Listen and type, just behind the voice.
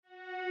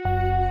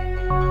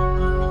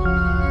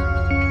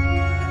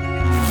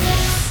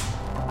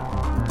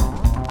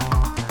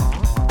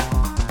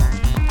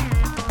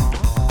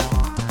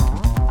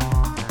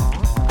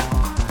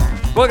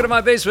Welcome to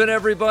my basement,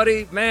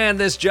 everybody. Man,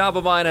 this job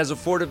of mine has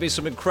afforded me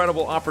some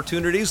incredible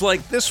opportunities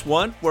like this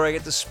one, where I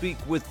get to speak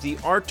with the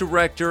art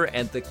director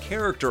and the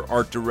character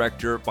art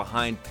director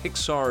behind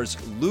Pixar's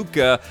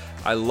Luca.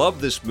 I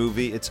love this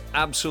movie. It's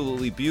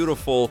absolutely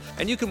beautiful,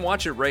 and you can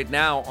watch it right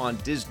now on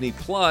Disney+,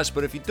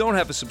 but if you don't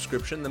have a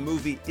subscription, the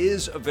movie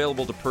is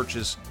available to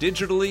purchase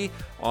digitally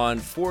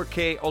on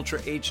 4K Ultra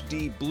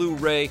HD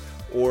Blu-ray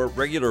or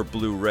regular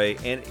Blu-ray,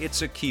 and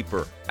it's a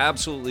keeper.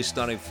 Absolutely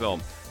stunning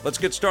film. Let's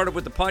get started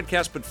with the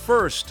podcast, but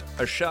first,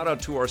 a shout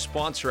out to our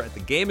sponsor at the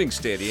Gaming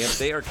Stadium.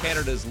 They are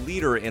Canada's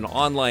leader in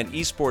online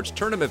esports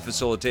tournament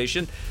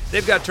facilitation.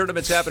 They've got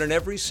tournaments happening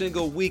every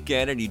single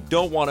weekend, and you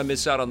don't want to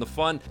miss out on the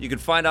fun. You can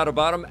find out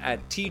about them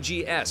at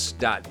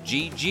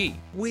tgs.gg.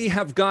 We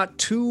have got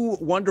two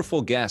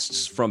wonderful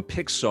guests from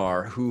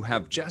Pixar who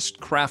have just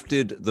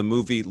crafted the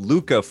movie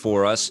Luca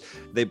for us.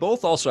 They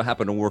both also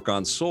happen to work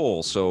on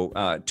Soul, so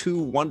two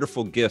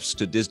wonderful gifts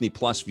to Disney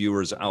Plus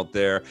viewers out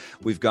there.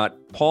 We've got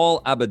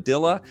Paul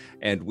Abadilla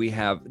and we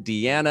have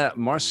Deanna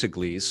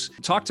Marsiglis.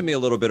 Talk to me a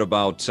little bit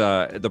about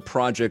the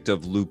project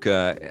of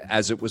Luca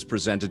as it was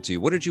presented to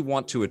you. What did you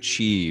want to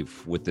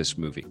achieve with this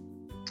movie?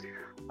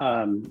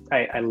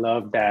 I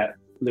love that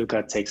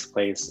Luca takes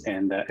place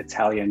in the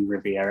Italian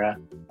Riviera.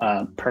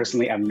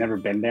 Personally, I've never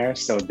been there,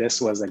 so this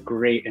was a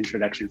great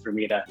introduction for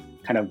me to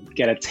kind of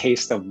get a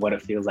taste of what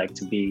it feels like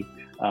to be,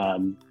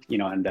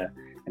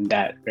 in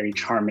that very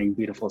charming,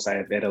 beautiful side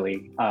of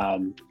Italy.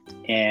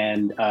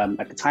 And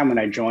at the time when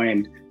I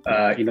joined,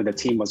 the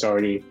team was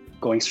already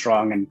going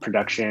strong in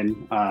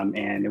production,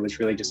 and it was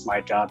really just my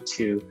job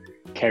to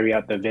carry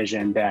out the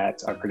vision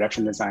that our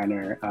production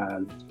designer,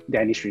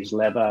 Danny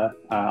Srizleva,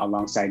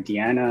 alongside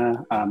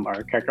Deanna,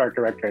 our character art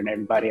director, and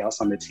everybody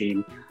else on the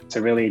team,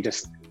 to really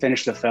just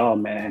finish the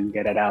film and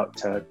get it out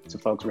to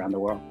folks around the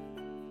world.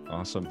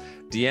 Awesome.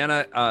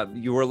 Deanna,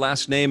 your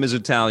last name is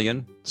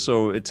Italian,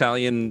 so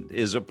Italian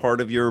is a part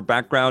of your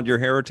background, your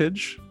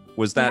heritage.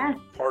 Was that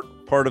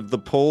part of the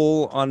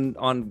pull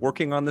on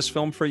working on this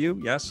film for you?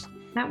 Yes?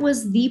 That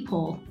was the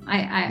pull,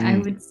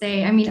 I would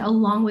say. I mean,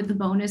 along with the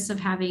bonus of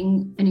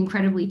having an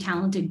incredibly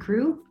talented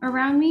crew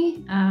around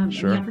me,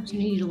 Sure. And the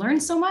opportunity to learn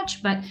so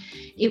much, but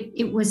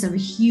it was a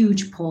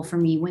huge pull for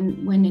me.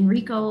 When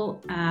Enrico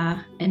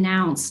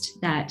announced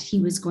that he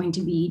was going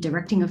to be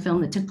directing a film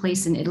that took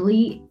place in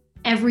Italy,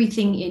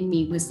 everything in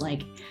me was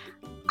like,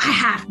 I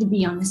have to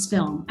be on this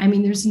film. I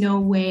mean, there's no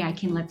way I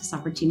can let this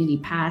opportunity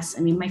pass.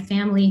 I mean, my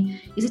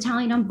family is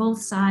Italian on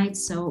both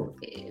sides, so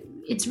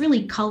it's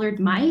really colored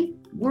my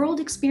world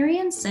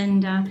experience,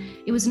 and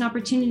it was an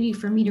opportunity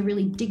for me to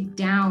really dig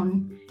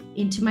down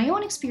into my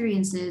own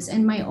experiences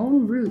and my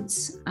own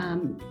roots,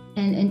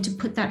 and to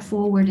put that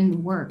forward in the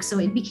work. So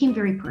it became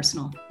very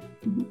personal.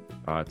 Mm-hmm.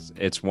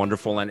 It's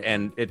wonderful,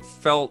 and it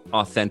felt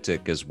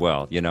authentic as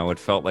well. You know, it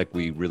felt like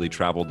we really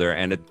traveled there,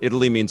 and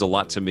Italy means a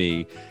lot to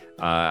me.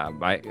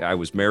 I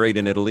was married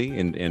in Italy,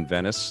 in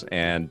Venice,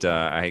 and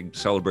I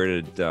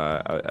celebrated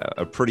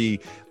a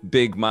pretty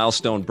big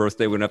milestone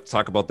birthday. We don't have to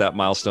talk about that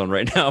milestone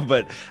right now,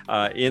 but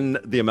in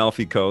the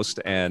Amalfi Coast,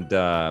 and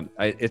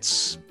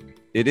it's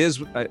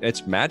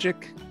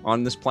magic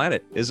on this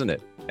planet, isn't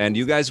it? And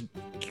you guys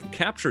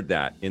captured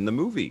that in the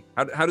movie.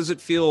 How does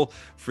it feel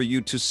for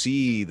you to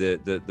see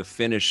the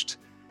finished,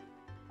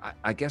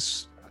 I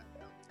guess,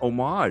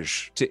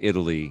 homage to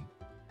Italy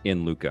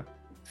in Luca?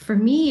 For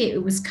me,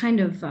 it was kind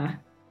of a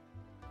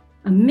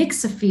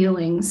mix of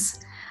feelings.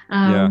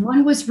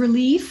 One was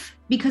relief,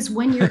 because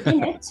when you're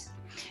in it,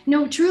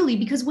 no, truly,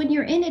 because when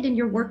you're in it and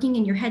you're working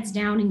and your head's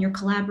down and you're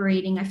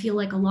collaborating, I feel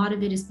like a lot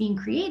of it is being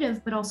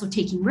creative, but also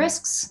taking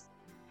risks.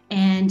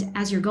 And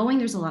as you're going,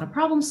 there's a lot of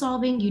problem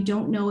solving. You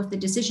don't know if the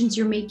decisions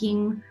you're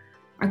making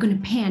are going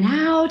to pan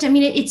out. I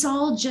mean, it's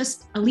all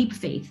just a leap of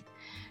faith.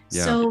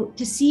 Yeah. So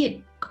to see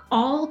it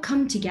all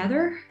come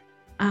together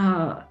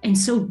and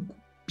so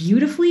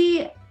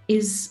beautifully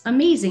is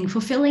amazing,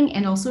 fulfilling,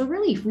 and also a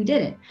relief. We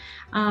did it.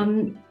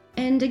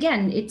 And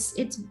again,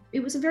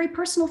 it was a very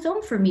personal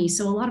film for me.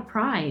 So a lot of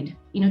pride,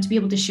 to be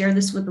able to share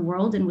this with the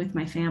world and with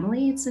my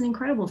family. It's an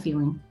incredible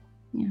feeling.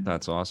 Yeah.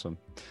 That's awesome.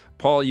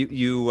 Paul,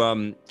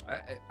 you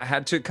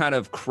had to kind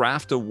of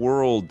craft a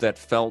world that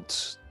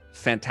felt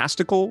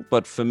fantastical,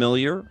 but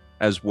familiar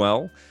as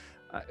well.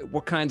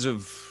 What kinds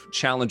of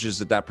challenges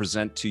did that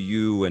present to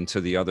you and to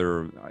the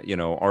other,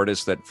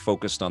 artists that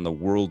focused on the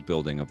world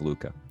building of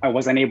Luca? I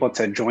wasn't able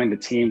to join the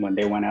team when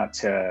they went out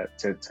to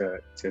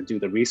do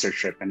the research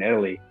trip in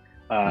Italy.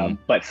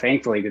 But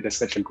thankfully, they did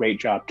such a great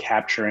job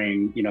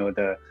capturing,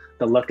 the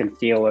look and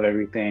feel of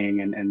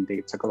everything. And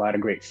they took a lot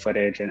of great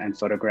footage and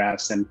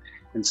photographs. And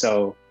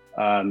so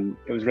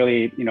it was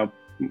really, part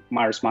of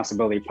my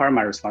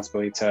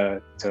responsibility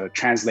to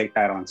translate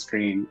that on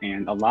screen.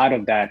 And a lot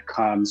of that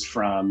comes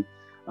from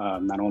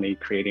not only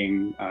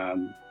creating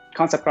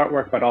concept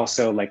artwork, but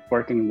also like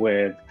working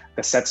with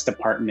the sets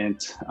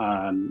department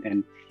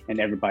and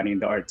everybody in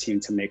the art team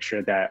to make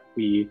sure that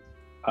we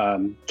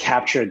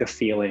capture the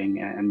feeling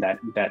and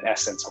that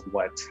essence of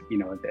what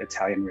the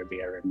Italian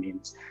Riviera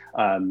means.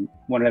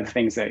 One of the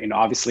things that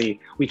obviously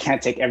we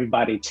can't take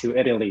everybody to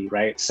Italy,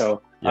 right?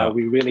 So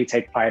We really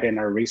take pride in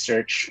our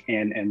research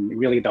and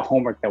really the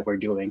homework that we're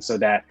doing, so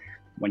that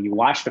when you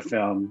watch the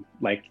film,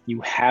 like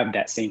you have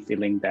that same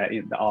feeling that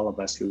all of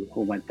us who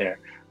went there,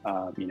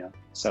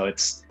 So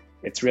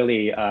it's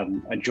really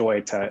a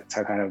joy to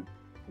kind of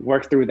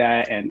work through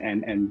that,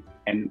 and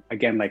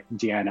again, like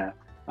Deanna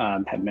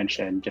had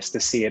mentioned, just to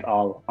see it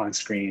all on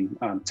screen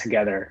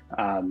together.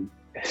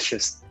 It's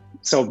just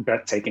so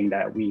breathtaking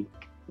that we,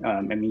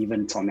 and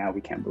even until now,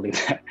 we can't believe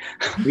that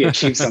we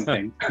achieved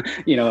something,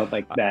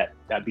 like that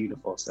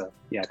beautiful. So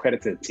yeah,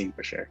 credit to the team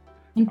for sure.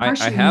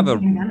 I have a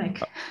pandemic.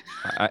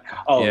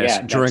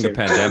 During a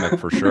pandemic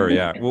for sure.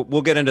 Yeah,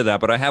 we'll get into that.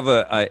 But I have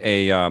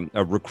a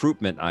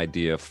recruitment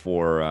idea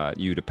for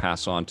you to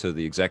pass on to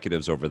the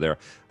executives over there.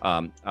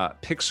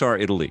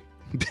 Pixar Italy,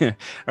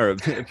 or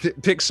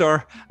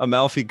Pixar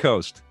Amalfi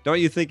Coast. Don't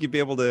you think you'd be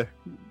able to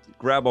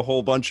grab a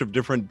whole bunch of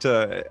different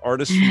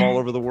artists from all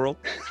over the world?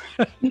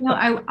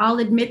 I'll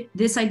admit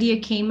this idea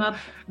came up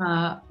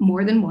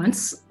more than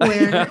once,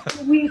 where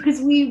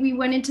we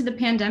went into the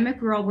pandemic,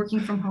 we were all working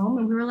from home,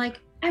 and we were like,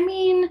 I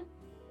mean,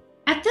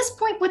 at this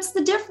point, what's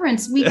the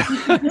difference? We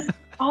could just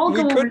all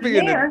go over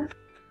there.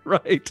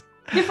 Right.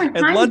 Different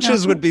and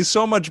lunches would be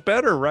so much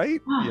better,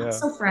 right? Oh, yeah.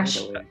 So fresh.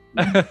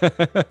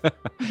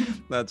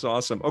 That's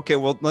awesome. Okay,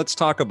 well, let's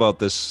talk about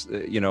this,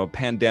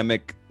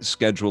 pandemic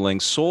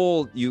scheduling.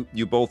 Soul,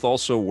 you both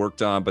also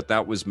worked on, but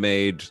that was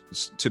made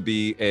to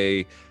be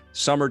a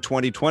summer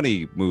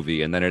 2020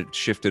 movie, and then it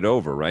shifted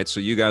over, right?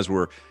 So you guys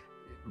were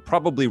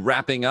probably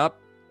wrapping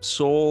up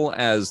Soul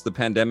as the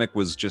pandemic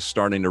was just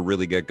starting to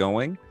really get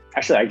going.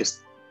 Actually, I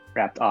just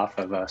wrapped off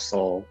of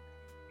Soul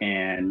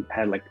and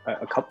had like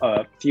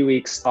a few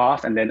weeks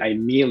off, and then I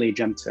immediately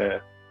jumped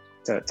to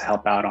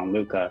help out on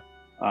Luca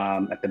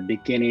at the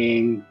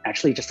beginning,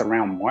 actually just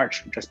around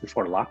March, just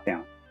before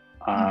lockdown.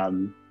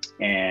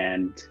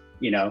 And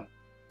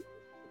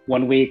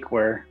 1 week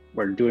we're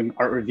doing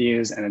art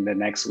reviews, and then the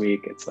next week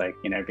it's like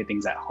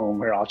everything's at home.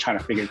 We're all trying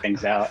to figure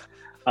things out.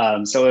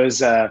 So it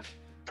was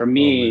for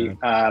me,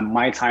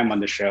 my time on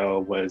the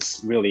show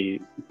was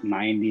really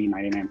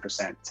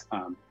 99%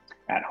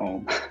 at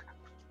home.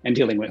 And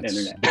dealing with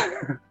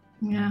internet.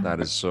 Yeah.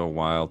 That is so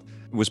wild.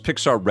 Was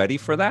Pixar ready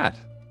for that?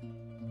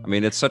 I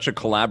mean, it's such a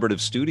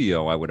collaborative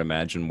studio, I would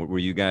imagine. Were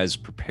you guys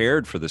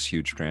prepared for this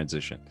huge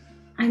transition?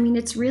 I mean,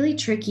 it's really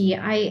tricky.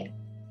 I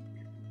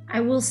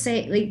will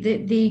say, like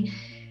the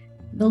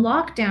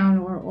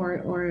lockdown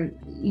or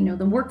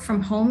the work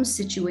from home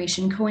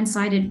situation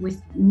coincided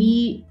with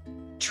me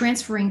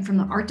transferring from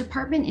the art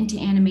department into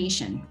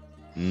animation.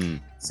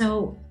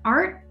 So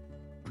art,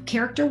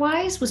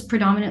 character-wise, was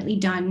predominantly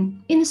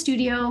done in the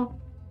studio,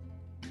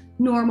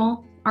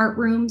 normal art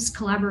rooms,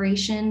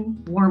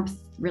 collaboration, warmth,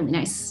 really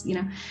nice,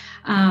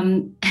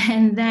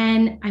 and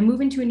then I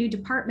move into a new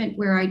department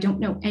where I don't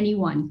know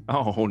anyone.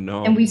 Oh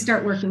no. And we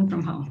start working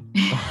from home.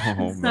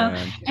 Oh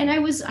man. And I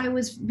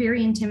was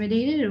very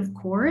intimidated, of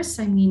course.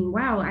 I mean,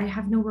 wow, I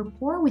have no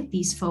rapport with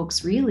these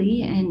folks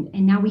really, and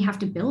now we have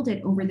to build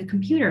it over the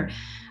computer.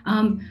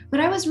 But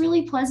I was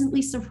really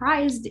pleasantly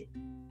surprised.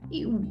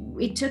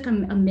 It took a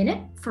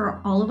minute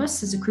for all of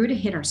us as a crew to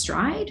hit our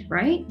stride,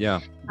 right? Yeah.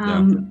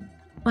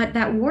 But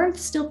that warmth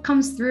still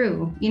comes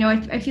through.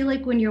 I feel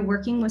like when you're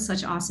working with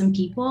such awesome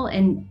people,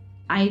 and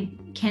I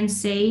can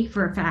say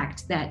for a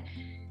fact that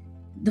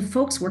the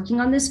folks working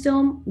on this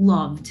film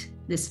loved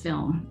this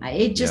film.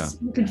 It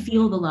just, you could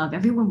feel the love.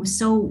 Everyone was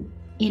so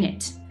in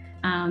it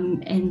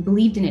and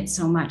believed in it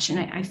so much. And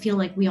I feel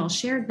like we all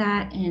shared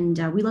that, and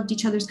we loved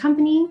each other's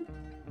company,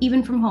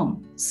 even from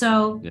home.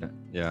 So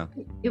yeah,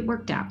 it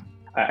worked out.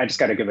 I just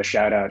got to give a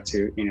shout out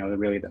to,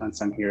 really the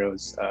unsung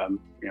heroes,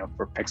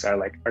 for Pixar,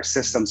 like our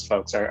systems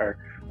folks, our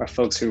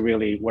folks who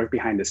really work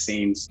behind the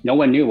scenes. No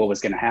one knew what was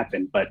going to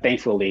happen, but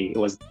thankfully it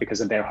was because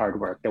of their hard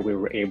work that we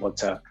were able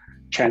to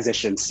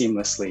transition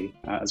seamlessly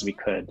as we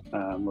could,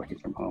 working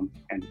from home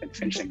and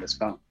finishing this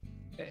film.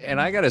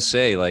 And I got to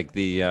say, like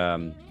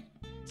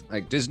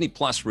Disney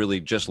Plus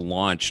really just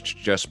launched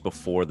just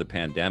before the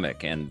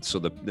pandemic. And so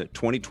the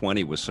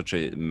 2020 was such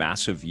a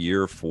massive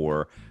year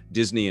for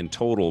Disney in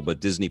total,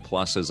 but Disney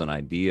Plus as an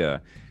idea,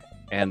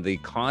 and the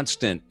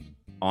constant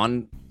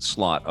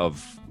onslaught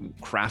of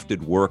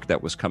crafted work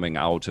that was coming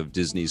out of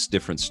Disney's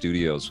different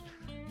studios,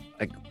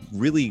 like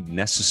really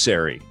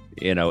necessary,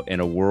 in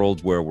a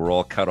world where we're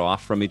all cut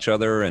off from each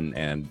other, and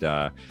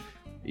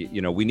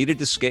we needed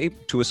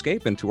to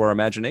escape into our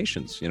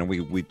imaginations.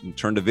 We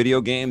turned to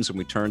video games, and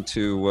we turned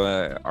to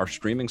our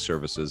streaming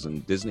services,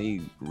 and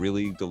Disney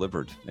really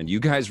delivered, and you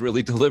guys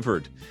really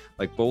delivered,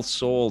 like both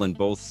Soul and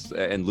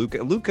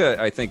Luca. Luca,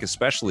 I think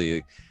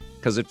especially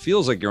because it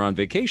feels like you're on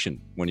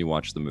vacation when you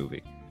watch the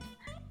movie.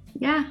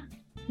 Yeah.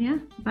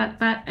 But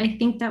I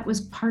think that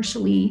was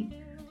partially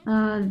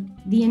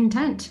the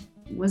intent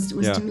was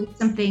to make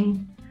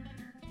something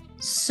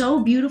so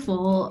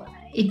beautiful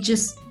it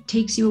just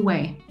takes you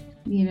away.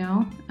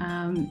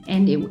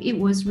 And it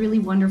was really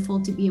wonderful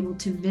to be able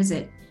to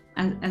visit,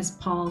 as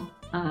Paul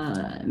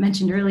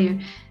mentioned earlier,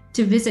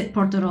 to visit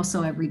Porto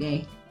Rosso every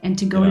day and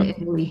to go to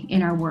Italy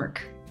in our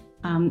work.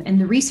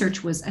 And the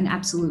research was an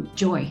absolute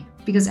joy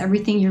because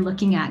everything you're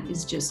looking at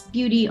is just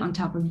beauty on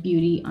top of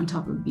beauty on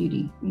top of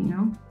beauty,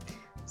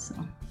 So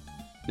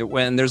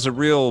when there's a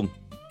real,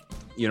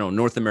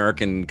 North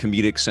American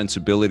comedic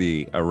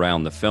sensibility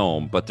around the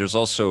film, but there's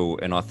also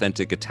an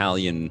authentic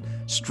Italian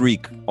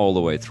streak all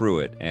the way through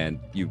it. And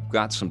you've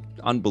got some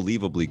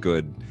unbelievably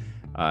good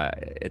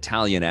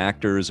Italian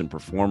actors and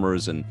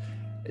performers. And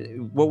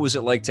what was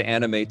it like to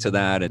animate to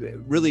that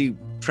and really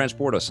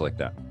transport us like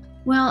that?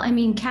 Well,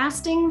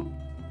 casting,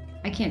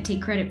 I can't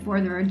take credit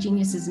for. There are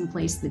geniuses in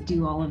place that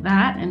do all of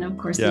that. And of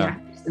course, the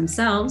actors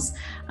themselves.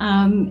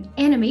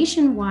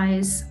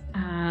 Animation-wise,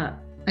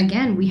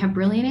 again, we have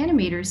brilliant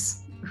animators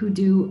who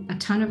do a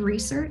ton of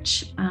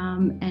research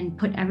and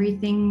put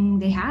everything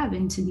they have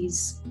into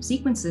these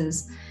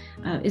sequences.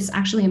 It's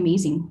actually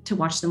amazing to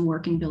watch them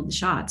work and build the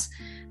shots.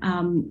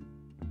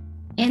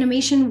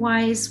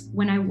 Animation-wise,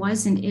 when I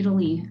was in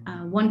Italy,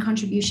 one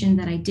contribution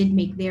that I did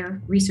make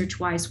there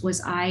research-wise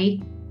was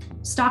I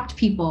stalked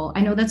people.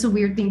 I know that's a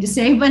weird thing to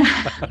say, but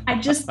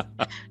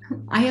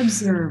I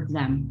observed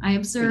them.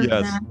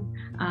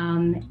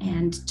 them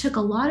and took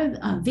a lot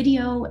of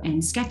video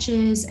and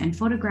sketches and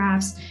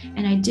photographs,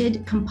 and I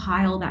did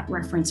compile that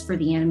reference for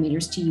the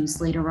animators to use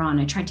later on.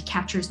 I tried to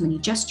capture as many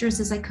gestures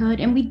as I could,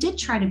 and we did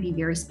try to be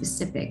very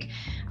specific,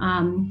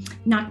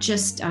 not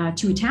just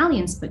to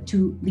Italians, but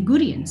to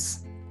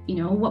Ligurians,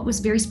 what was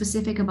very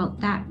specific about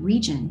that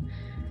region.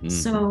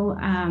 So,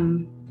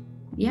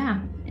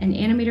 and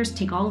animators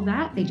take all of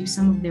that. They do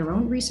some of their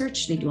own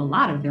research. They do a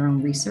lot of their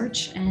own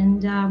research,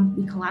 and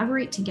we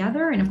collaborate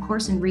together. And of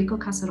course, Enrico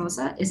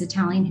Casarosa is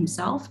Italian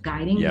himself,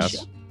 guiding the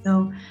show.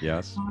 So,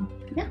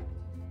 there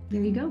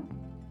you go.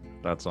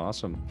 That's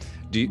awesome.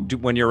 Do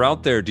when you're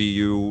out there, do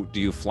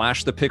you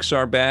flash the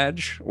Pixar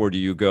badge, or do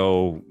you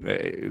go,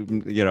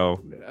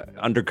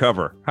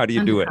 undercover? How do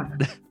you do it?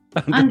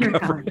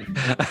 Undercover.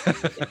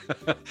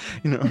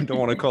 Don't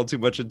want to call too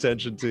much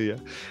attention to you.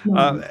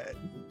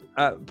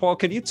 Paul,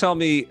 can you tell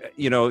me,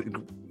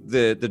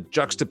 the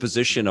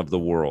juxtaposition of the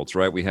worlds,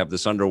 right? We have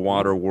this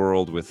underwater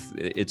world with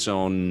its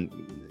own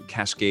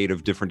cascade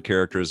of different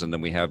characters, and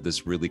then we have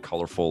this really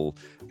colorful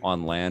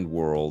on land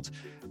world.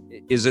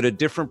 Is it a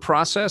different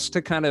process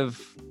to kind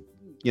of,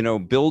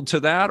 build to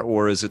that,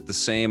 or is it the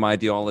same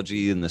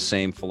ideology and the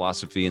same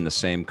philosophy and the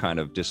same kind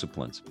of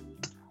disciplines?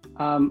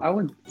 I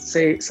would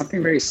say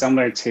something very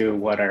similar to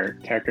what our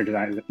character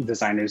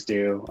designers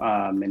do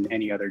in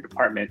any other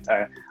department.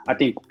 I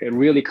think it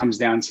really comes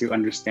down to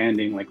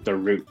understanding like the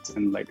root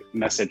and like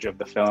message of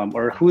the film,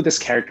 or who this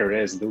character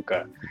is,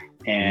 Luca.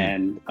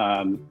 And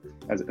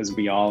as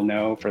we all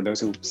know, for those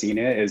who've seen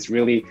it, is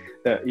really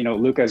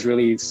Luca is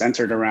really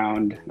centered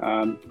around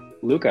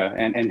Luca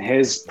and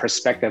his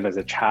perspective as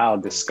a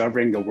child,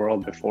 discovering the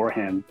world before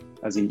him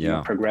as he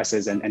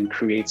progresses and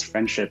creates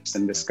friendships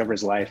and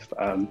discovers life,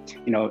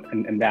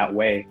 in that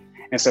way.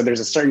 And so there's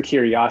a certain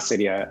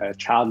curiosity, a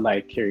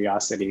childlike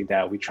curiosity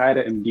that we try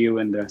to imbue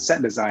in the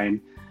set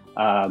design,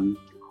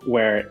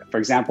 where, for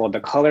example,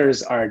 the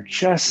colors are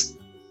just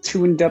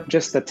tuned up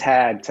just a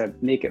tad to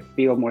make it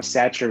feel more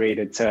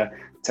saturated, to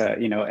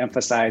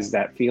emphasize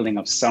that feeling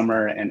of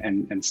summer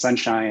and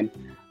sunshine.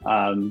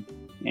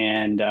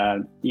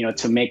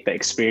 To make the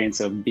experience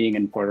of being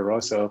in Porto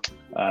Rosso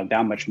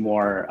that much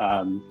more,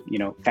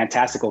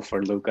 fantastical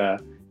for Luca.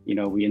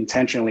 We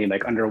intentionally,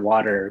 like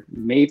underwater,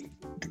 made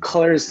the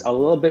colors a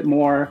little bit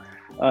more,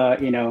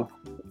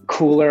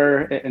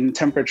 cooler in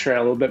temperature, a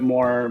little bit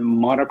more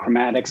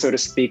monochromatic, so to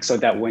speak, so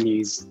that when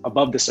he's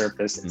above the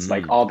surface, it's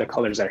like all the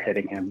colors are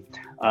hitting him.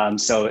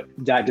 So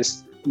that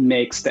just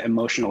makes the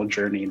emotional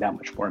journey that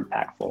much more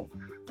impactful.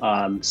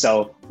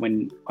 So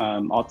when,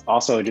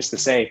 also just to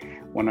say,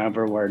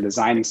 whenever we're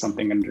designing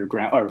something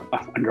underground or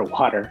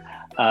underwater,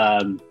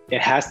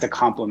 it has to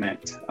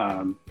complement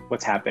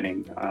what's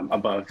happening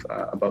above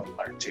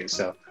water too.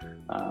 So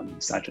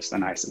it's not just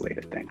an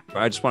isolated thing.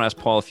 I just want to ask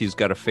Paul if he's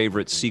got a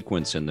favorite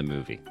sequence in the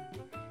movie.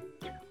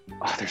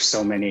 Oh, there's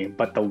so many,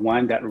 but the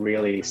one that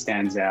really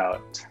stands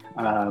out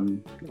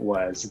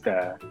was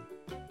the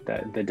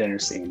dinner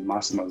scene,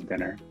 Massimo's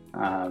dinner.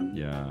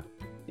 Yeah.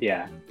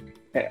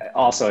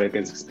 Also, it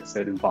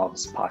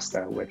involves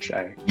pasta, which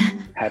I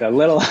had a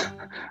little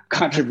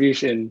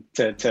contribution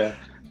to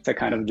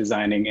kind of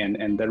designing,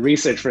 and the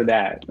research for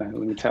that, let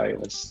me tell you,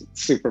 was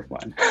super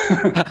fun.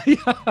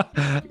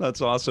 Yeah,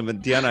 that's awesome.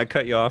 And Deanna, I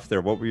cut you off there.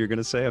 What were you going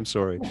to say? I'm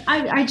sorry.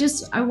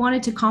 I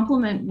wanted to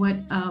compliment what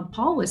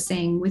Paul was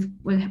saying with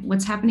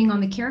what's happening on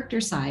the character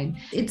side.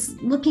 It's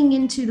looking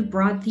into the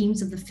broad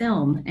themes of the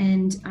film.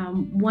 And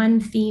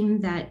one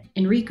theme that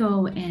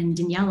Enrico and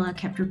Daniela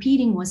kept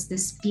repeating was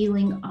this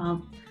feeling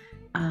of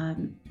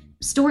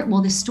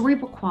this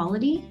storybook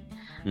quality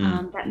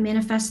that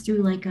manifests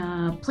through like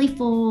a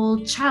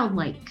playful,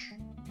 childlike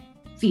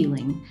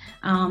feeling.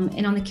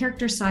 And on the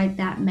character side,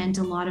 that meant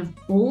a lot of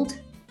bold,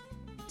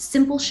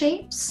 simple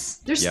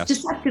shapes. They're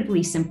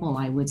deceptively simple,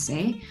 I would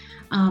say,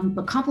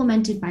 but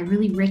complemented by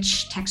really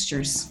rich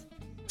textures.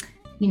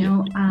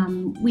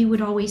 We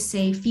would always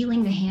say,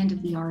 feeling the hand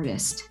of the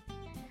artist.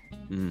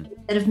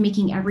 Instead of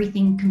making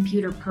everything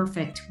computer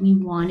perfect, we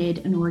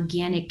wanted an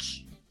organic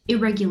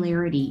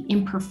irregularity,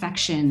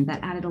 imperfection that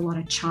added a lot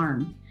of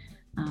charm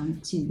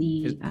to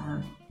the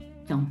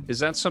film. Is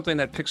that something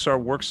that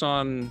Pixar works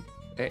on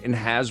and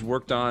has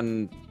worked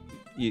on,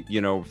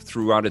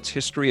 throughout its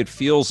history? It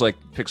feels like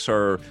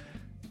Pixar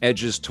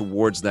edges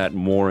towards that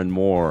more and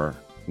more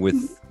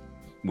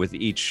with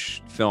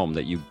each film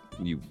that you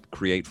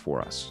create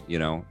for us.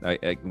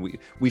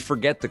 We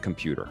forget the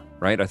computer,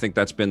 right? I think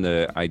that's been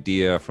the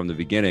idea from the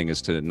beginning,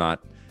 is to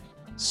not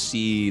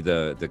see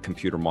the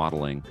computer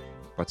modeling,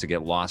 but to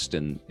get lost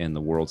in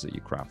the worlds that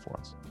you craft for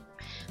us.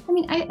 I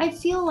mean, I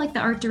feel like the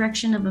art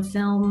direction of a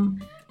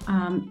film,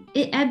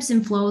 it ebbs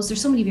and flows.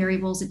 There's so many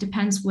variables. It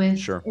depends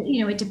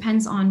it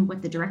depends on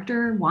what the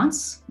director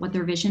wants, what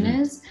their vision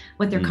is,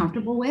 what they're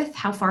comfortable with,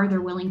 how far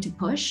they're willing to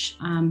push.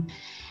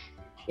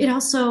 It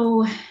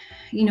also,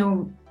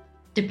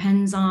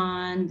 depends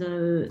on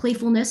the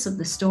playfulness of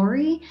the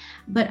story.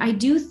 But I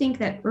do think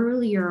that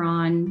earlier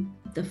on,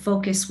 the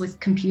focus with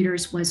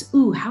computers was,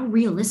 how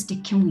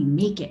realistic can we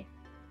make it?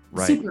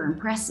 Right. Super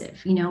impressive.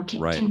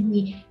 Can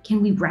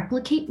we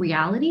replicate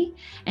reality?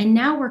 And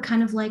now we're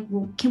kind of like,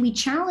 well, can we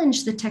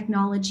challenge the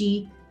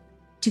technology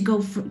to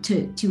go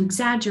to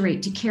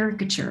exaggerate, to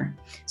caricature,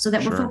 so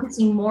that we're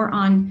focusing more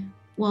on,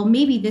 well,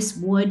 maybe this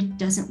wood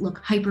doesn't look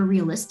hyper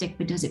realistic,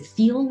 but does it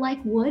feel like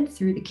wood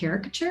through the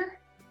caricature?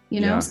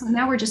 So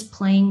now we're just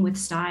playing with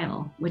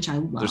style, which I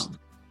love. There's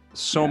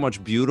so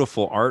much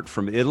beautiful art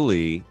from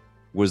Italy.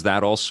 Was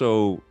that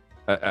also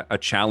a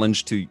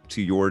challenge to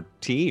your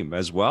team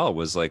as well?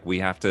 Was like, we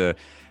have to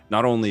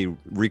not only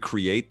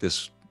recreate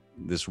this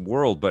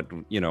world, but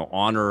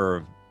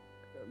honor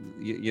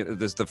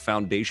the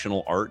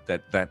foundational art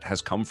that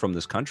has come from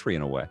this country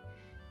in a way.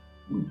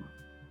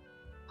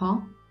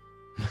 Paul?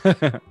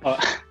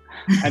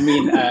 I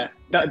mean,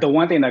 the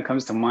one thing that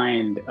comes to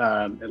mind,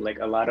 like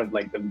a lot of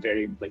like the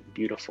very like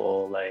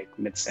beautiful like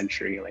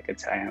mid-century like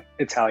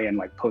Italian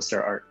like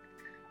poster art,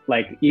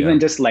 like even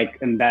just like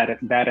in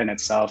that in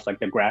itself, like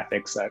the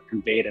graphics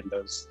conveyed in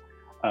those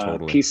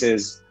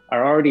pieces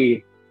are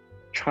already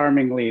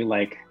charmingly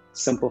like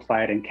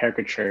simplified and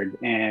caricatured,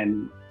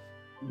 and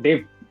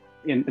they've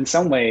in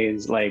some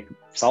ways like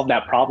solved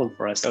that problem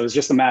for us. So it was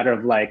just a matter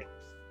of like,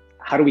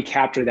 how do we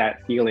capture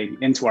that feeling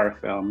into our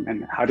film,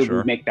 and how do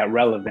we make that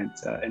relevant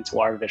into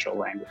our visual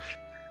language?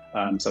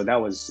 So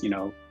that was,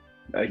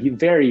 a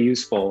very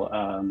useful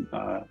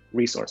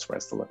resource for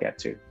us to look at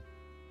too.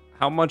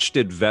 How much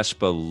did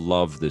Vespa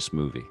love this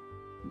movie?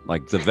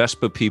 Like, the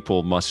Vespa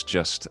people must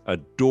just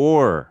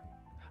adore.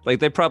 Like,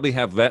 they probably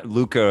have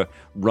Luca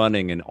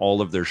running in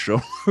all of their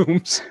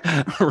showrooms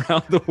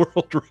around the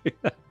world right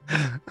now.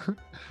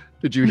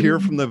 Did you hear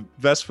from the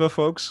Vespa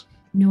folks?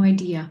 No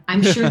idea.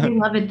 I'm sure they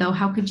love it though.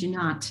 How could you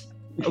not?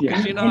 How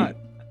could you not?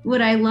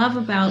 What I love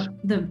about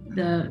the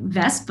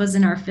Vespas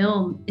in our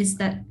film is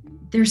that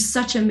there's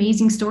such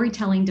amazing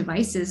storytelling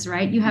devices,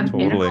 right? You have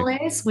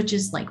Hercules, which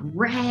is like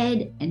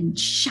red and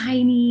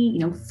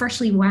shiny,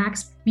 freshly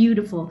waxed,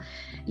 beautiful,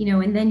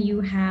 and then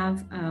you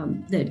have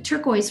the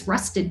turquoise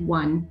rusted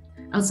one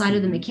outside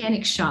of the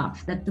mechanic shop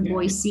that the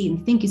boys see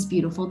and think is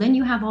beautiful. Then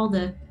you have all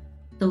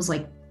those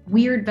like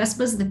weird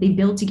Vespas that they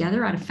build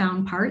together out of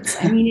found parts.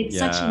 I mean, it's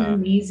such an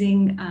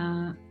amazing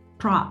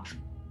prop.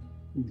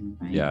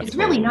 Right? Yeah, it's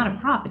really not a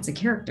prop; it's a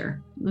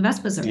character. The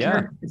Vespas are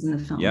characters in the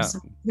film. So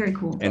very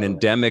cool. And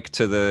endemic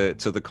to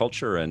the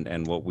culture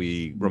and what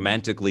we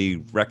romantically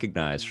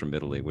recognize from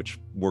Italy, which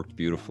worked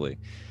beautifully.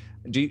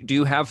 Do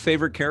you have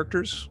favorite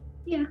characters?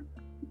 Yeah,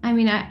 I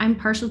mean, I'm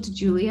partial to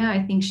Julia.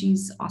 I think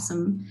she's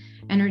awesome,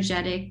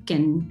 energetic,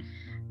 and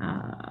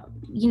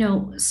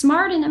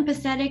smart and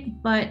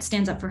empathetic, but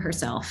stands up for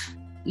herself.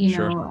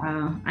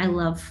 I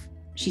love.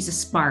 She's a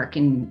spark,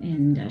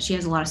 and she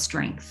has a lot of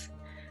strength.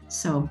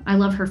 So I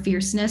love her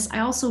fierceness. I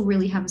also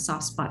really have a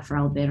soft spot for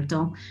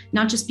Alberto,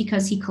 not just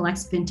because he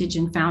collects vintage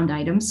and found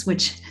items,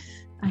 which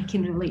I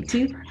can relate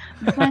to,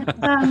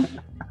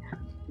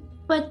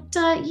 but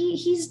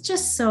he's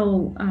just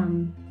so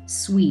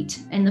sweet.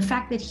 And the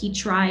fact that he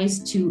tries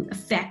to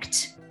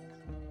affect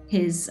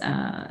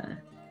a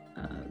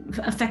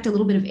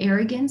little bit of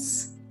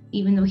arrogance,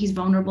 even though he's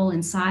vulnerable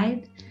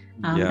inside,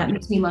 that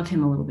makes me love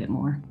him a little bit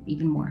more,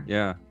 even more.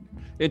 Yeah.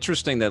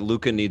 Interesting that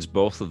Luca needs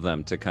both of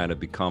them to kind of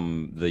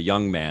become the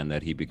young man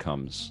that he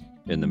becomes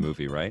in the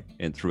movie, right?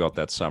 And throughout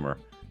that summer.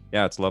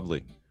 Yeah, it's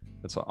lovely.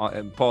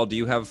 And Paul, do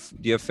you have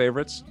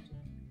favorites?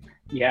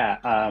 Yeah,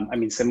 I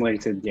mean, similar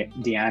to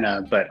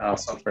Deanna, but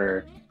also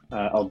for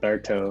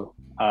Alberto,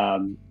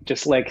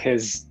 just like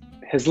his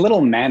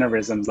little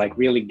mannerisms like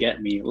really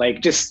get me.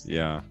 Like just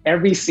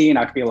every scene,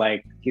 I feel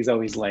like he's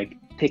always like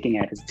picking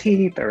at his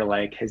teeth or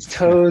like his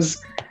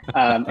toes.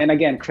 And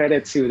again,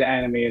 credit to the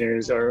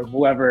animators or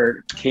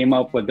whoever came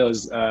up with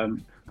those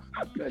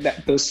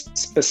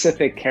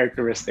specific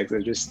characteristics.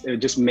 It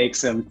just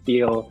makes him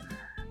feel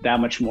that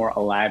much more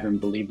alive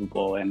and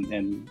believable. And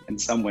in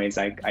some ways,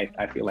 I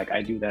feel like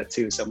I do that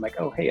too. So I'm like,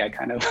 oh, hey, I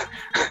kind of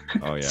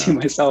see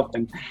myself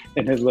in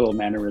his little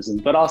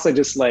mannerisms, but also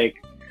just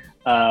like,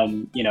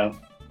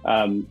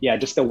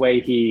 just the way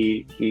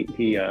he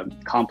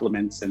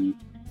compliments and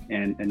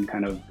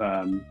kind of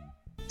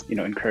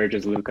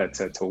encourages Luca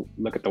to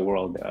look at the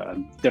world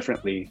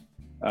differently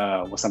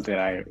was something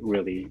that I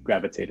really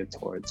gravitated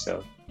towards.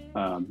 So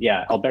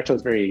Alberto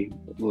is very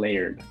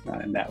layered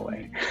in that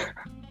way.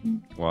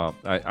 Wow,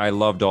 I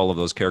loved all of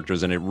those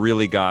characters, and it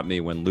really got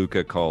me when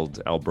Luca called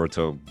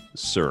Alberto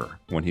Sir.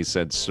 When he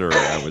said Sir,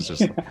 I was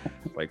just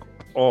like,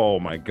 oh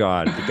my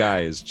God, the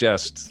guy is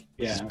just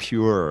he's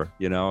pure,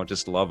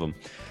 just love him.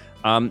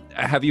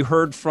 Have you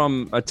heard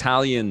from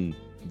Italian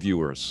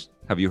viewers?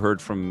 Have you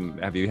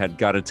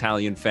got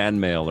Italian fan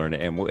mail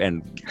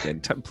and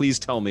please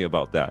tell me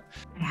about that.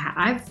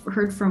 I've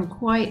heard from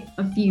quite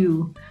a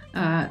few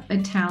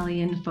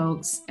Italian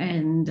folks,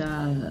 and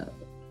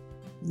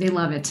they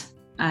love it.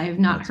 I have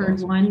not heard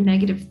awesome. One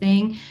negative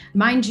thing.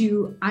 Mind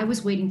you, I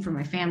was waiting for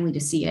my family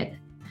to see it.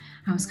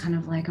 I was kind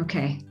of like,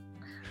 okay,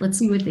 let's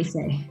see what they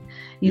say,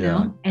 you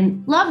know,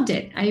 and loved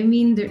it. I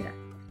mean,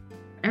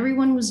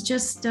 everyone was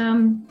just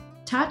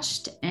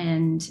touched,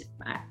 and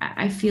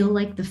I feel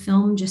like the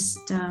film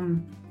just,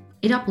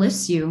 it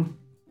uplifts you.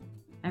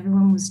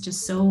 Everyone was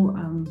just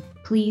so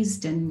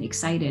pleased and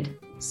excited,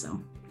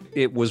 so.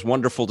 It was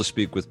wonderful to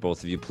speak with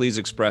both of you. Please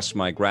express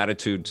my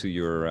gratitude to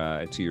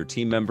your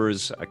team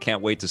members. I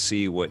can't wait to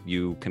see what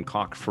you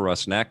concoct for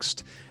us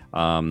next.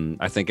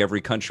 I think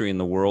every country in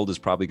the world is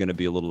probably going to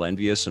be a little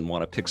envious and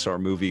want a Pixar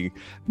movie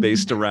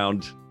based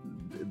around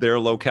their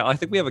locale. I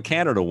think we have a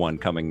Canada one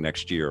coming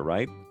next year,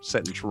 right?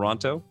 Set in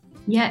Toronto.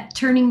 Yeah,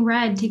 Turning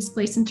Red takes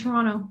place in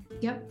Toronto.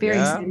 Yep, very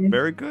excited.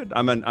 Very good.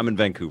 I'm in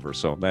Vancouver,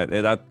 so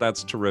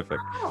that's terrific.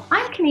 Oh,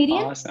 I'm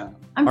Canadian. Awesome.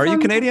 Are you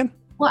Canadian?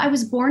 Well, I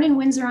was born in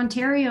Windsor,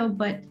 Ontario,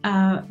 but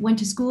went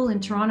to school in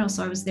Toronto,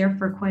 so I was there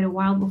for quite a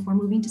while before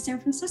moving to San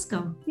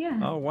Francisco. Yeah.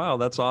 Oh, wow,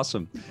 that's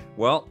awesome.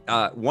 Well,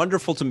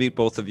 wonderful to meet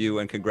both of you,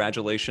 and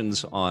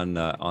congratulations on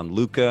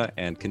Luca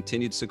and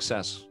continued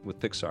success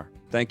with Pixar.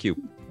 Thank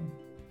you.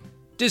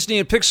 Disney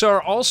and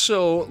Pixar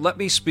also let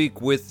me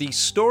speak with the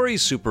story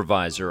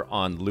supervisor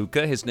on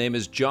Luca. His name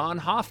is John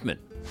Hoffman.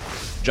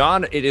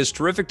 John, it is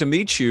terrific to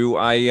meet you.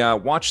 I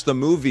watched the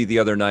movie the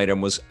other night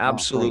and was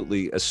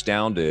absolutely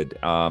astounded.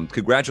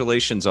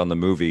 Congratulations on the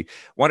movie.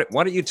 Why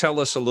don't you tell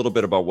us a little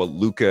bit about what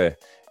Luca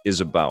is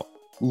about?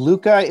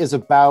 Luca is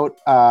about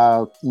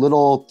a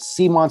little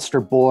sea monster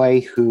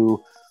boy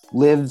who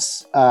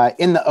lives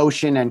in the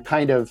ocean and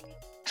kind of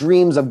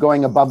dreams of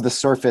going above the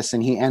surface,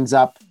 and he ends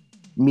up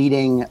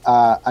meeting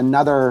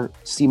another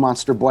sea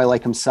monster boy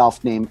like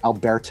himself named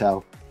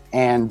Alberto.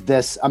 And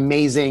this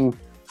amazing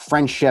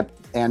friendship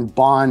and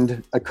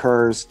bond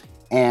occurs,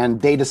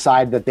 and they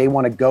decide that they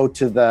want to go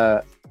to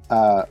the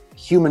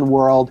human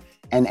world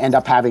and end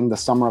up having the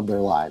summer of their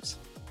lives.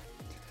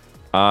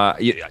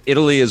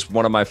 Italy is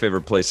one of my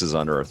favorite places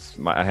on earth.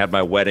 I had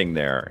my wedding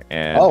there,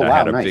 and I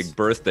had a big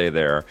birthday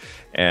there,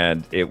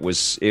 and it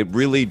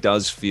really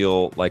does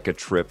feel like a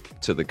trip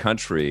to the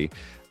country.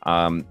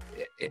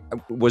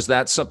 Was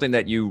that something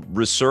that you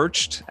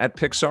researched at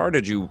Pixar?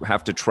 Did you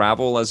have to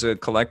travel as a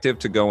collective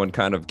to go and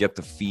kind of get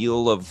the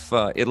feel of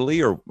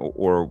Italy, or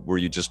were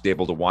you just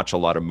able to watch a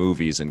lot of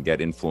movies and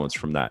get influence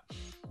from that?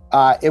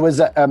 It was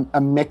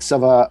a mix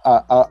of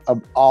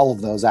all of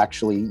those,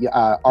 actually.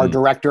 Our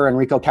director,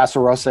 Enrico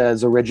Casarosa,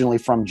 is originally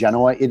from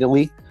Genoa,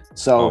 Italy.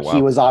 So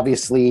he was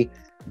obviously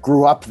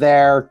grew up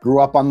there, grew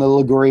up on the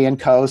Ligurian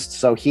coast.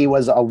 So he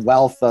was a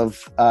wealth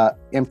of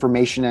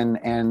information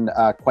and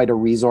quite a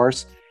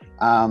resource.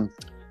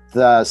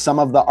 Some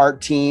of the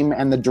art team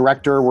and the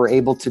director were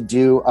able to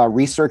do a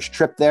research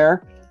trip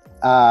there.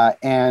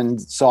 And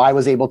so I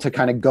was able to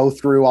kind of go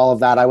through all of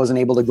that. I wasn't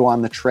able to go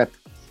on the trip,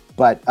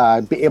 but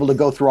be able to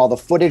go through all the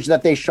footage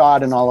that they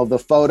shot and all of the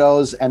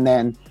photos. And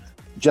then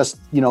just,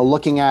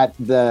 looking at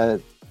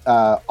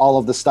all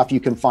of the stuff you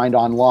can find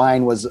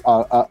online was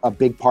a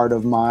big part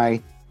of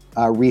my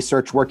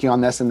research working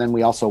on this. And then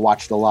we also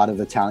watched a lot of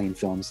Italian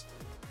films.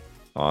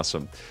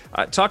 Awesome.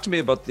 Talk to me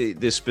about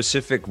the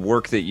specific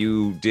work that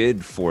you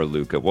did for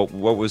Luca. What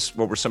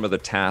were some of the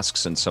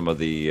tasks and some of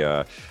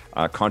the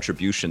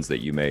contributions that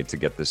you made to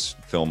get this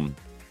film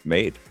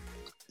made?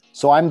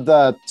 So I'm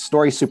the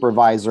story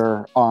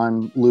supervisor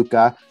on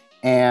Luca,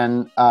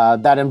 and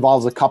that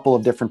involves a couple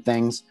of different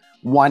things.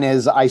 One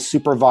is I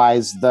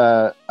supervise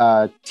the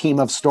team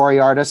of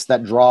story artists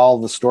that draw all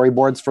the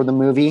storyboards for the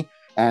movie,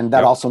 and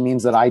that also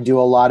means that I do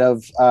a lot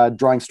of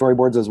drawing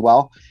storyboards as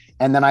well.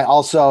 And then I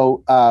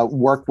also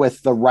work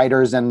with the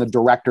writers and the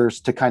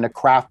directors to kind of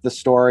craft the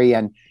story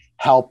and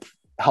help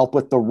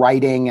with the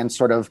writing and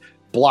sort of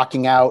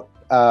blocking out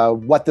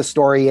what the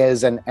story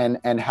is and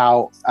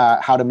how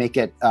to make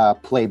it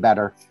play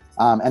better.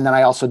 And then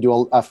I also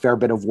do a fair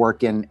bit of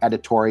work in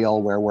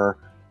editorial where we're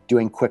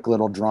doing quick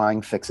little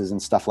drawing fixes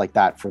and stuff like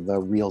that for the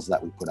reels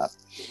that we put up.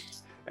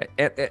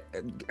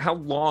 How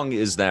long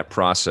is that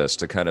process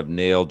to kind of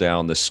nail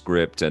down the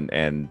script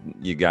and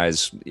you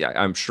guys,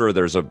 I'm sure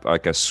there's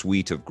a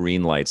suite of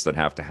green lights that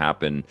have to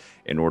happen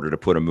in order to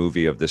put a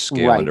movie of this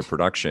scale into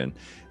production.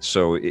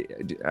 So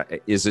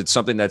is it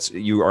something that's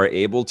you are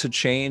able to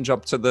change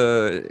up to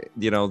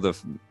the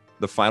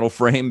final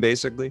frame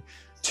basically?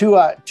 To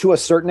a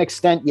certain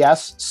extent,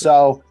 yes.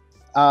 So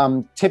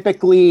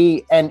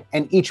Typically, and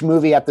each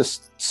movie at the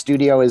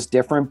studio is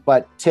different,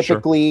 but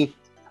typically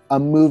a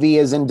movie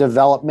is in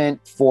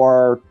development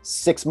for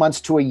 6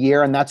 months to a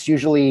year. And that's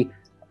usually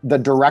the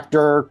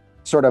director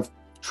sort of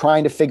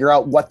trying to figure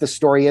out what the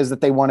story is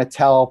that they want to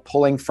tell,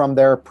 pulling from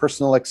their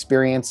personal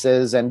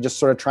experiences and just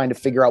sort of trying to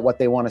figure out what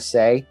they want to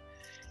say.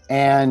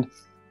 And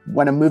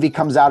when a movie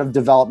comes out of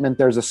development,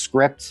 there's a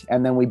script,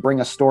 and then we bring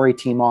a story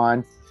team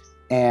on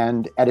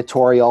and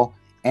editorial,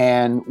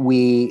 and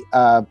we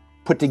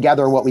put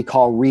together what we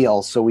call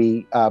reels. So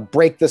we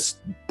break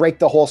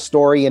the whole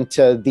story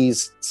into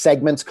these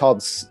segments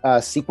called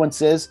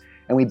sequences,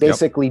 and we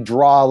basically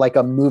draw like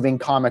a moving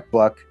comic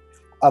book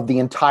of the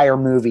entire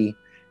movie.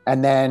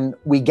 And then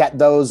we get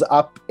those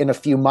up in a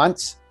few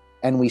months,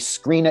 and we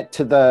screen it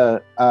to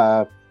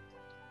the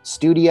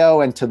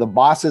studio and to the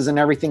bosses and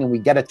everything, and we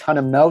get a ton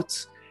of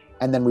notes,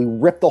 and then we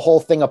rip the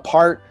whole thing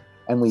apart,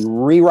 and we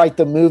rewrite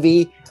the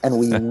movie, and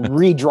we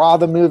redraw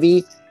the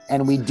movie,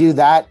 and we do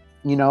that,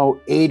 8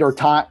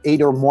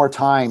 or more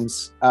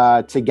times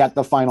to get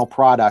the final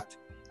product.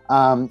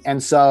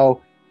 And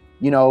so,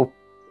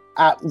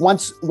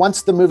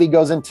 once the movie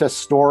goes into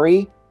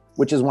story,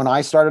 which is when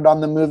I started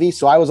on the movie.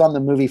 So I was on the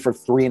movie for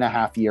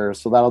 3.5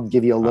 years. So that'll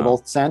give you a little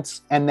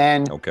sense. And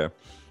then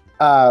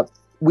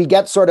we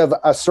get sort of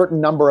a certain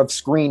number of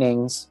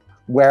screenings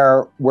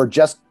where we're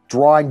just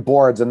drawing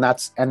boards, and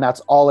that's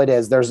all it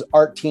is. There's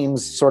art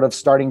teams sort of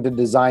starting to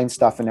design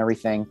stuff and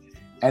everything.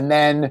 And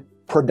then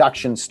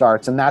production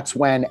starts, and that's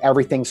when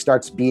everything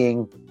starts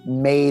being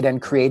made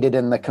and created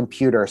in the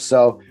computer.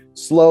 So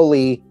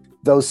slowly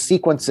those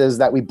sequences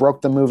that we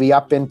broke the movie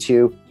up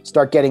into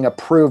start getting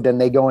approved,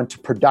 and they go into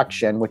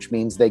production, which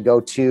means they go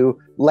to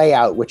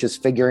layout, which is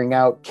figuring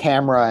out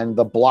camera and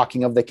the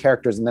blocking of the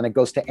characters. And then it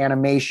goes to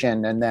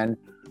animation, and then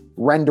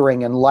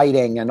rendering and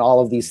lighting and all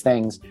of these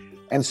things.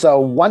 And so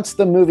once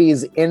the movie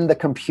is in the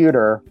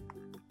computer,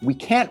 we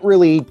can't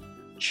really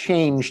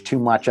change too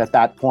much at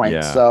that point.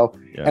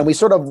 And we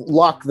sort of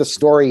lock the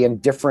story in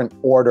different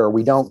order.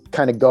 We don't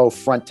kind of go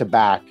front to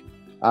back.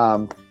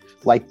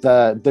 Like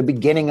the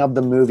beginning of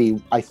the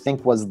movie, I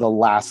think, was the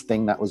last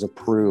thing that was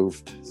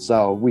approved.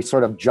 So we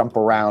sort of jump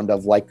around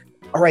of like,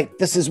 all right,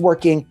 this is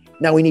working.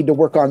 Now we need to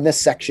work on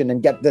this section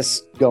and get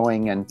this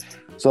going. And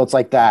so it's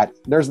like that.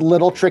 There's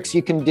little tricks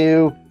you can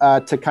do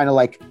to kind of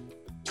like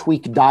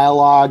tweak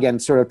dialogue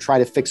and sort of try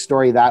to fix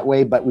story that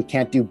way, but we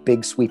can't do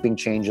big sweeping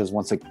changes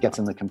once it gets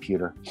in the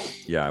computer.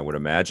 Yeah, I would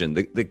imagine.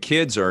 The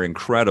kids are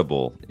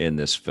incredible in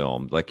this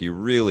film. Like, you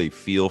really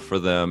feel for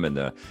them, and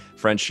the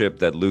friendship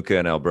that Luca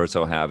and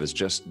Alberto have is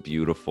just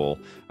beautiful.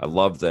 I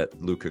love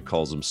that Luca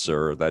calls him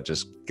sir. That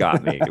just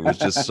got me. It was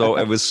just so,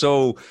 it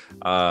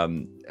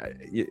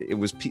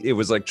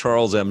was like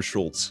Charles M.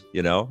 Schultz,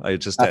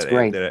 That's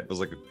great. It was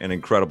like an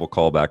incredible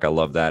callback. I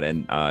love that.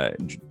 And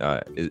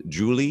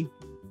Julia,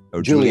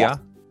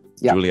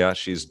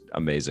 she's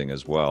amazing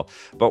as well.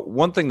 But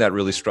one thing that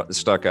really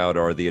stuck out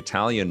are the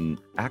Italian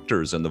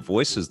actors and the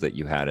voices that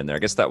you had in there. I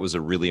guess that was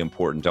a really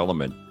important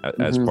element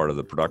as part of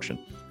the production.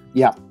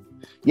 Yeah.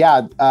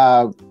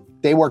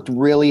 They worked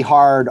really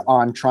hard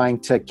on trying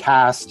to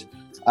cast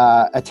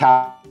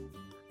Italian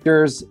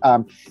actors,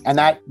 and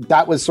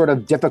that was sort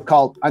of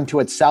difficult unto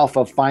itself,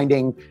 of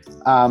finding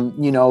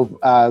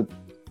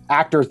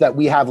actors that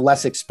we have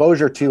less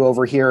exposure to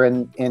over here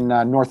in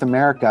North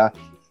America.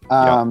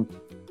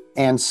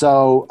 And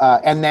so,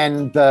 and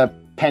then the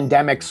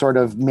pandemic sort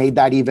of made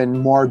that even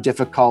more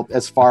difficult,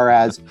 as far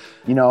as,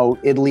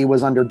 Italy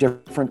was under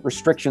different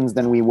restrictions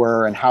than we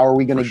were. And how are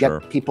we going to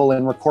get people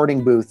in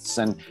recording booths,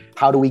 and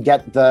how do we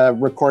get the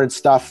recorded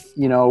stuff,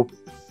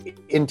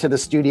 into the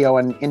studio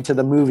and into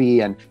the movie?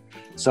 And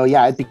so,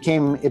 yeah, it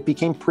became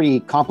pretty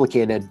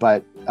complicated,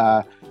 but,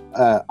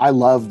 I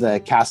love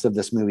the cast of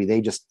this movie. They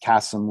just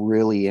cast some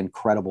really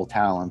incredible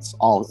talents,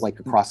 all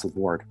like across the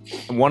board.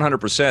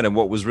 100%. And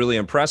what was really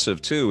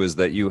impressive too is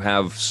that you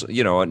have,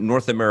 a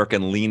North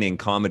American leaning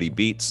comedy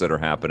beats that are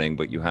happening,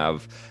 but you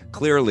have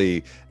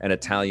clearly an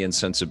Italian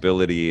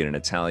sensibility and an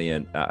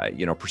Italian,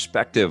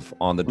 perspective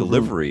on the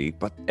delivery,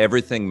 but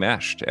everything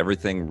meshed.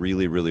 Everything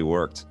really, really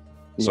worked.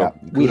 So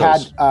we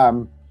had,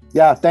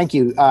 thank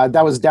you.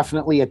 That was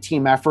definitely a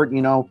team effort.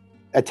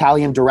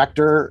 Italian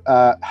director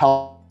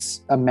helped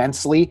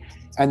immensely,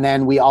 and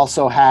then we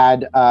also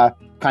had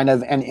kind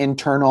of an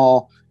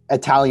internal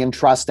Italian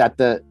trust at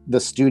the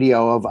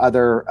studio of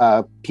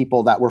other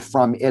people that were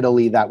from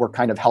Italy that were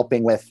kind of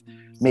helping with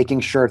making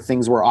sure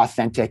things were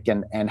authentic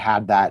and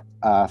had that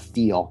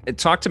feel.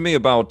 Talk to me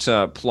about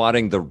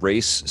plotting the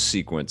race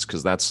sequence,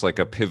 because that's like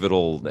a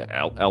pivotal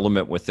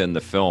element within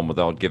the film,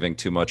 without giving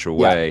too much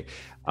away.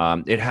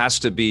 It has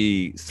to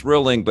be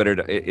thrilling, but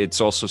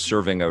it's also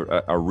serving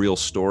a real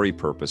story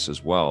purpose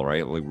as well,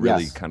 right? We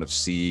really kind of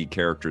see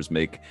characters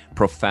make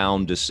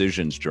profound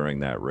decisions during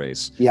that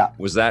race. Yeah.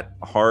 Was that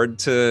hard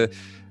to,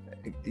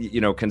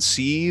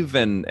 conceive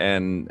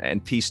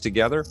and piece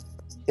together?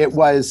 It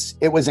was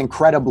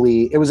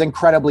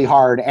incredibly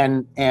hard,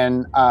 and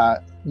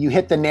you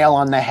hit the nail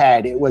on the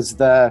head. It was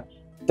the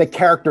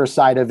character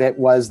side of it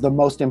was the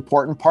most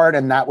important part,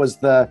 and that was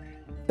the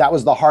that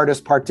was the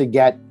hardest part to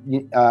get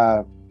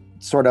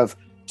sort of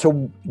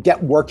to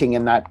get working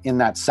in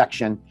that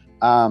section.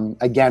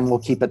 Again, we'll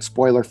keep it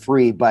spoiler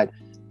free, but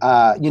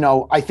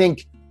I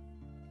think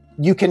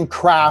you can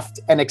craft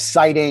an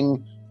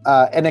exciting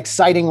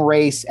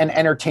race, an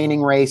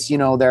entertaining race.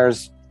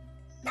 There's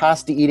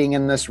pasta eating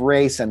in this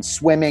race and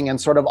swimming and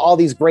sort of all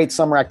these great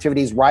summer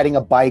activities, riding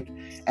a bike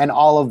and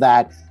all of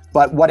that.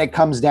 But what it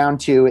comes down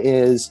to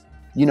is,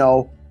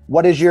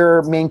 what does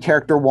your main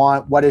character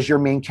want? What does your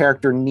main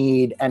character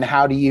need? And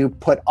how do you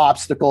put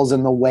obstacles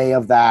in the way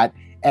of that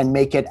and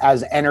make it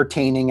as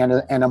entertaining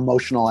and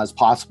emotional as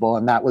possible?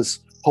 And that was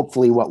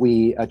hopefully what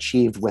we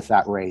achieved with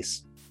that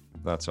race.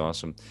 That's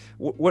awesome.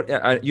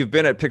 You've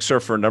been at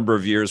Pixar for a number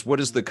of years. What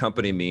does the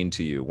company mean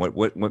to you?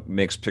 What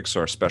makes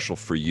Pixar special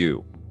for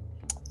you?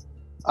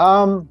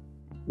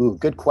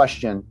 Good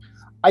question.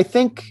 I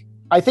think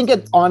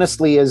it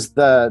honestly is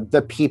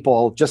the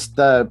people, just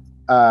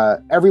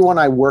everyone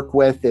I work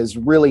with is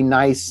really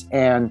nice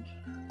and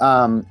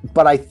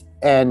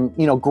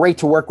great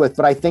to work with.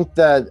 But I think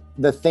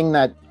the thing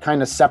that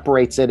kind of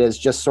separates it is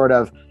just sort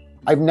of,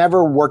 I've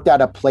never worked at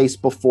a place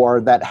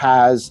before that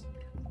has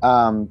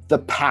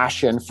the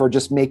passion for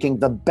just making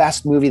the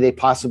best movie they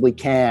possibly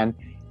can.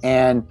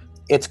 And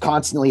it's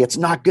constantly, it's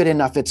not good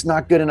enough. It's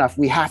not good enough.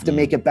 We have to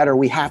make it better.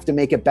 We have to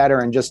make it better.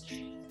 And just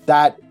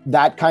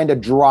that kind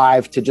of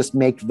drive to just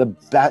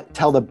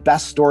tell the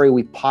best story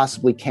we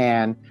possibly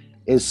can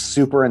is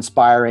super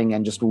inspiring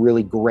and just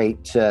really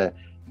great to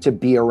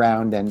be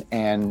around.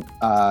 And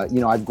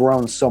I've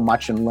grown so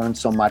much and learned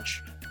so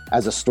much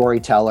as a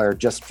storyteller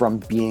just from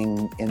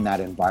being in that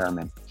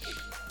environment.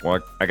 Well,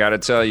 I got to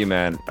tell you,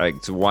 man,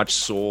 to watch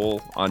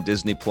Soul on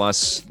Disney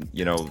Plus,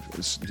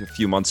 a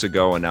few months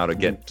ago, and now to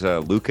get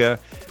Luca,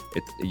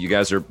 you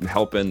guys are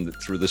helping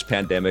through this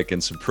pandemic in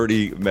some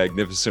pretty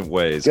magnificent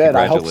ways. Good,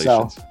 Congratulations. I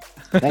hope so.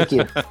 Thank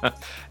you.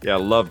 Yeah,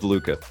 loved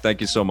Luca. Thank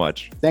you so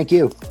much. Thank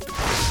you.